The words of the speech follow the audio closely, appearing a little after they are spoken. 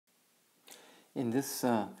In this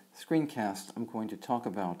screencast, I'm going to talk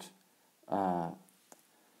about,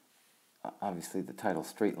 obviously, the title,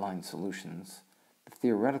 Straight Line Solutions. The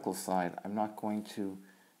theoretical side, I'm not going to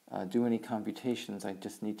do any computations. I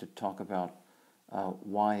just need to talk about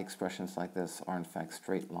why expressions like this are, in fact,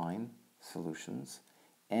 straight line solutions,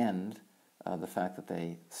 and the fact that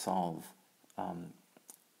they solve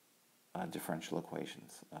differential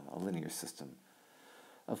equations, a linear system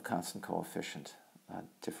of constant coefficient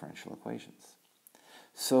differential equations.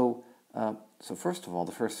 So first of all,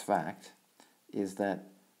 the first fact is that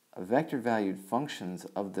vector-valued functions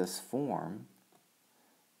of this form,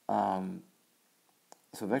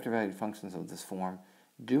 vector-valued functions of this form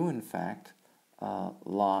do in fact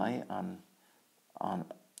lie on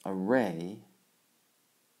a ray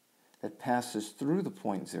that passes through the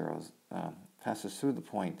point zeros, passes through the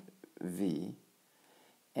point V,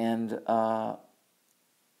 and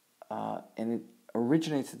it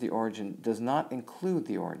originates at the origin, does not include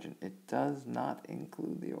the origin. It does not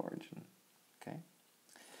include the origin. Okay?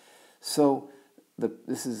 So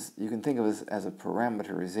this is, you can think of this as a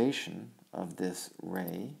parameterization of this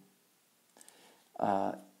ray.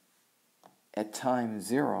 At time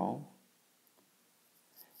 0,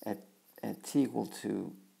 at t equal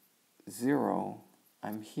to 0,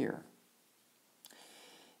 I'm here.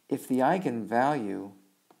 If the eigenvalue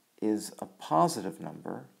is a positive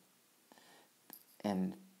number,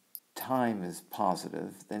 and time is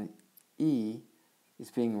positive, then E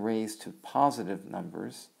is being raised to positive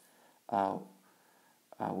numbers,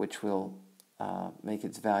 which will make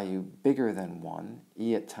its value bigger than 1.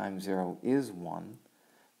 E at time 0 is 1,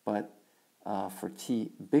 but for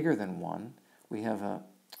t bigger than 1, we have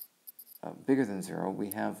bigger than 0,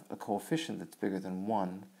 we have a coefficient that's bigger than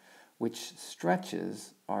 1, which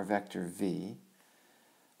stretches our vector v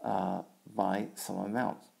by some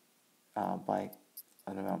amount, by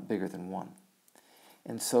an amount bigger than 1.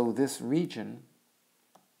 And so this region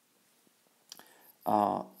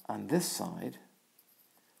on this side,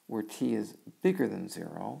 where t is bigger than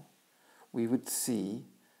 0, we would see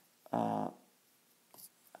our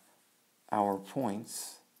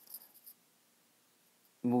points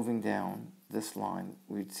moving down this line.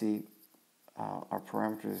 We'd see our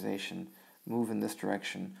parameterization move in this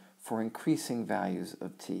direction for increasing values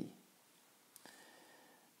of t.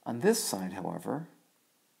 On this side, however,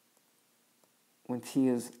 when t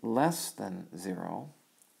is less than 0,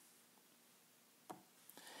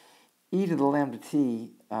 e to the lambda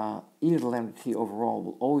t overall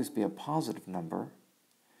will always be a positive number.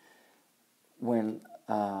 When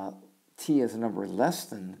t is a number less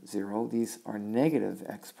than 0, these are negative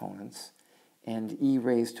exponents, and e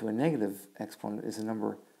raised to a negative exponent is a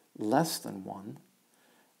number less than 1.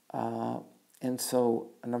 And so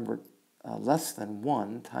a number less than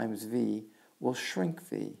 1 times v will shrink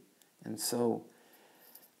v. And so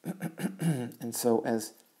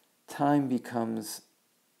as time becomes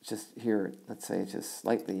just here, let's say it's just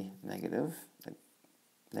slightly negative, like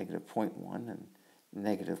negative 0.1 and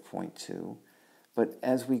negative 0.2, but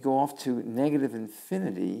as we go off to negative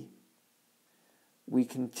infinity, we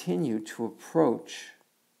continue to approach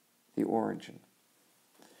the origin.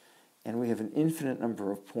 And we have an infinite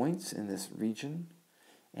number of points in this region,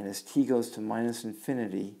 and as t goes to minus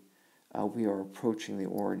infinity, we are approaching the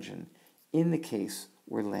origin in the case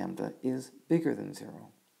where lambda is bigger than 0.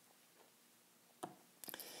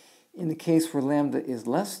 In the case where lambda is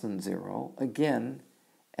less than 0, again,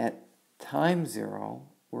 at time 0,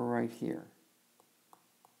 we're right here.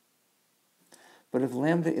 But if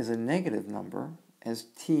lambda is a negative number, as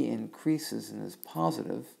t increases and is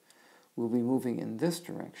positive, we'll be moving in this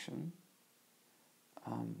direction,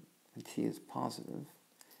 when t is positive,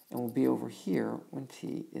 and we'll be over here when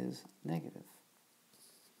t is negative.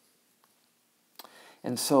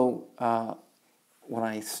 And so when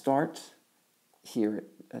I start here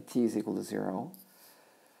at t is equal to 0,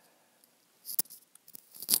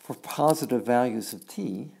 for positive values of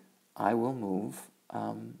t, I will move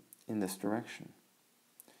in this direction.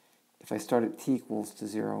 If I start at t equals to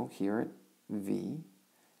 0 here at v,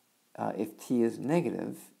 if t is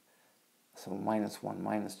negative, so minus 1,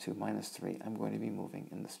 minus 2, minus 3, I'm going to be moving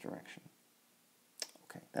in this direction.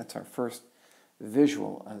 Okay, that's our first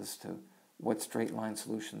visual as to what straight line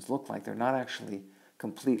solutions look like. They're not actually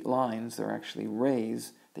complete lines, they're actually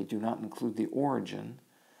rays. They do not include the origin,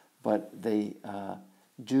 but they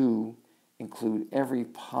do include every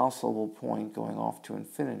possible point going off to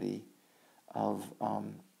infinity of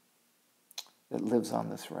that lives on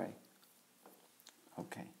this ray.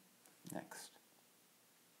 Okay, next.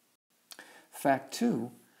 Fact 2,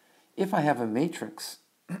 if I have a matrix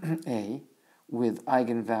A with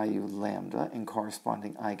eigenvalue lambda and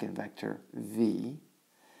corresponding eigenvector v,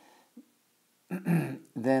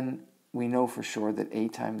 then we know for sure that A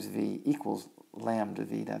times V equals lambda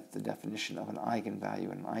V. That's the definition of an eigenvalue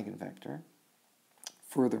and an eigenvector.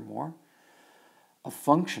 Furthermore, a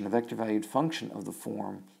function, a vector-valued function of the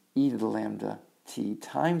form e to the lambda t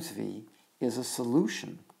times v is a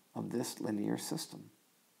solution of this linear system.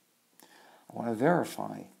 I want to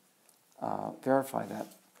verify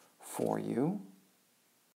that for you.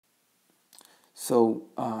 So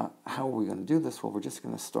how are we going to do this? Well, we're just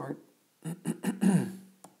going to start.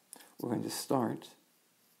 We're going to start.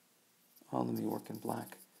 Oh, let me work in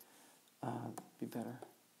black. Be better.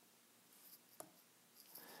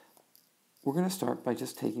 We're going to start by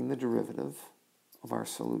just taking the derivative of our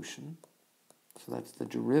solution. So that's the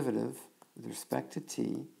derivative with respect to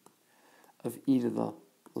t of e to the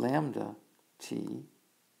lambda t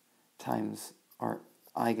times our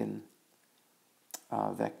eigen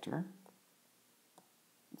vector.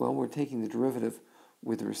 Well, we're taking the derivative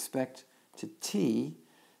with respect to t.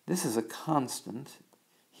 This is a constant.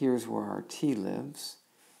 Here's where our t lives.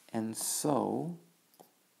 And so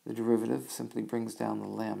the derivative simply brings down the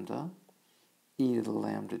lambda, e to the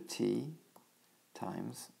lambda t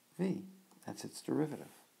times v. That's its derivative.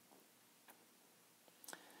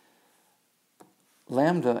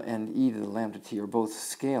 Lambda and e to the lambda t are both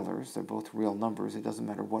scalars. They're both real numbers. It doesn't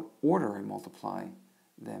matter what order I multiply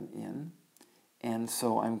them in. And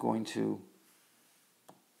so I'm going to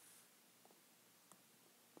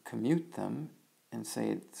commute them and say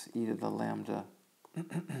it's e to the lambda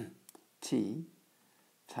t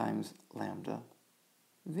times lambda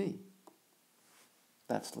v.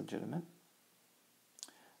 That's legitimate.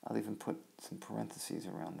 I'll even put some parentheses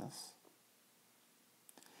around this.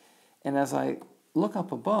 And as I look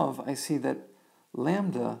up above, I see that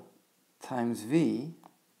lambda times v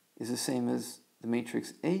is the same as the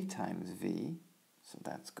matrix A times v, so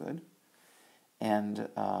that's good. And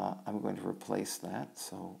I'm going to replace that,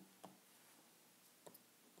 so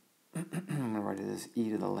I'm going to write it as e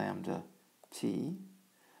to the lambda t,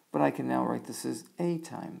 but I can now write this as A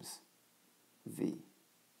times v,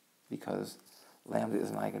 because lambda is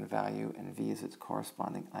an eigenvalue and v is its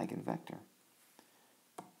corresponding eigenvector.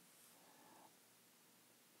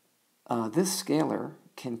 This scalar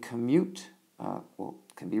can commute,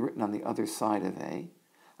 can be written on the other side of A.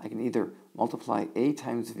 I can either multiply A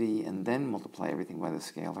times V and then multiply everything by the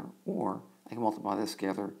scalar, or I can multiply the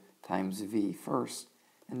scalar times V first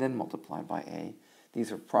and then multiply by A.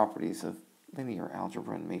 These are properties of linear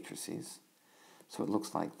algebra and matrices. So it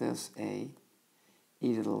looks like this, A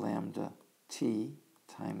e to the lambda t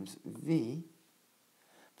times V.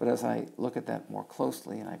 But as I look at that more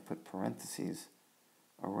closely and I put parentheses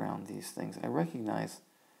around these things, I recognize,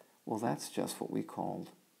 well, that's just what we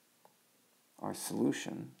called our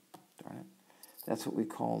solution. Darn it. That's what we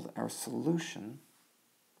called our solution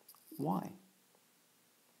y.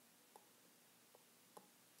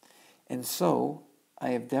 And so I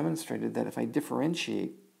have demonstrated that if I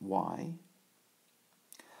differentiate y,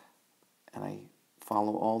 and I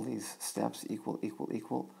follow all these steps, equal, equal,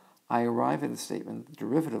 equal, I arrive at the statement, the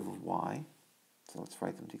derivative of y, so let's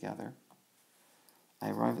write them together. I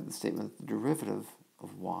arrive at the statement that the derivative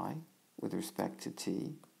of y with respect to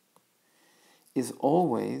t is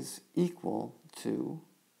always equal to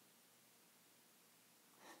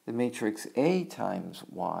the matrix A times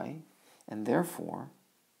y, and therefore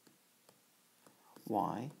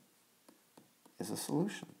y is a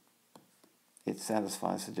solution. It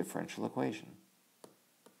satisfies the differential equation.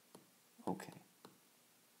 Okay.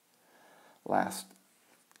 Last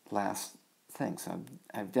thing. So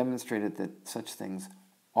I've demonstrated that such things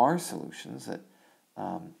are solutions, that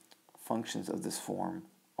functions of this form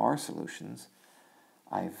are solutions.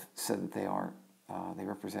 I've said that they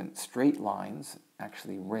represent straight lines,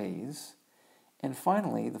 actually rays. And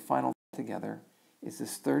finally, the final together is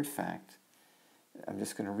this third fact. I'm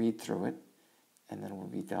just going to read through it, and then we'll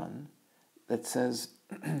be done. That says,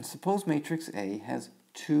 suppose matrix A has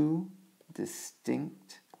two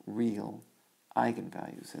distinct real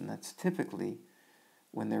eigenvalues, and that's typically,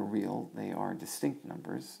 when they're real, they are distinct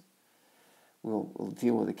numbers. We'll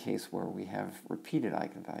deal with a case where we have repeated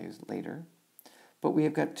eigenvalues later, but we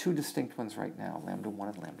have got two distinct ones right now, lambda 1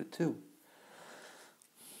 and lambda 2.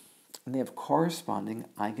 And they have corresponding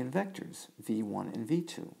eigenvectors, v1 and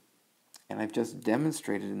v2. And I've just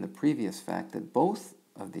demonstrated in the previous fact that both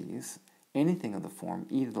of these, anything of the form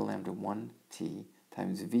e to the lambda 1t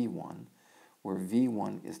times v1, where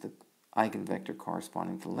v1 is the eigenvector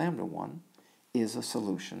corresponding to lambda 1, is a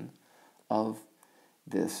solution of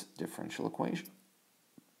this differential equation.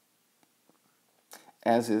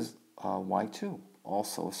 As is y2,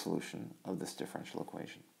 also a solution of this differential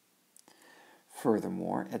equation.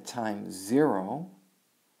 Furthermore, at time 0,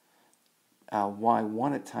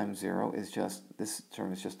 y1 at time 0 is just, this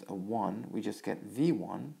term is just a 1. We just get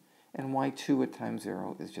v1, and y2 at time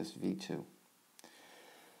 0 is just v2.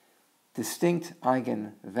 Distinct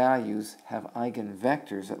eigenvalues have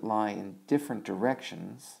eigenvectors that lie in different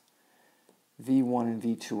directions. v1 and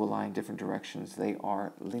v2 will lie in different directions. They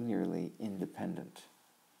are linearly independent.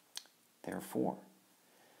 Therefore,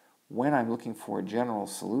 when I'm looking for a general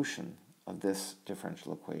solution of this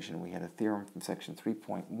differential equation, we had a theorem from section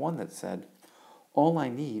 3.1 that said, all I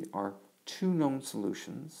need are two known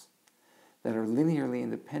solutions that are linearly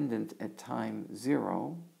independent at time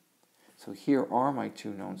 0. So here are my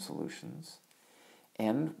two known solutions.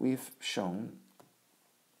 And we've shown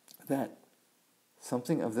that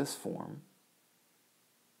something of this form,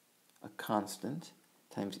 a constant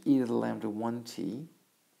times e to the lambda 1t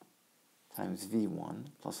times v1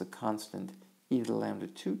 plus a constant e to the lambda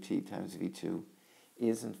 2t times v2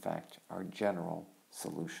 is in fact our general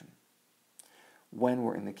solution when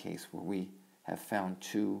we're in the case where we have found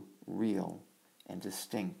two real and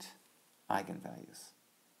distinct eigenvalues.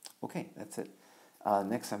 Okay, that's it.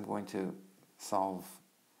 Next I'm going to solve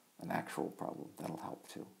an actual problem. That'll help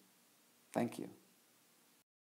too. Thank you.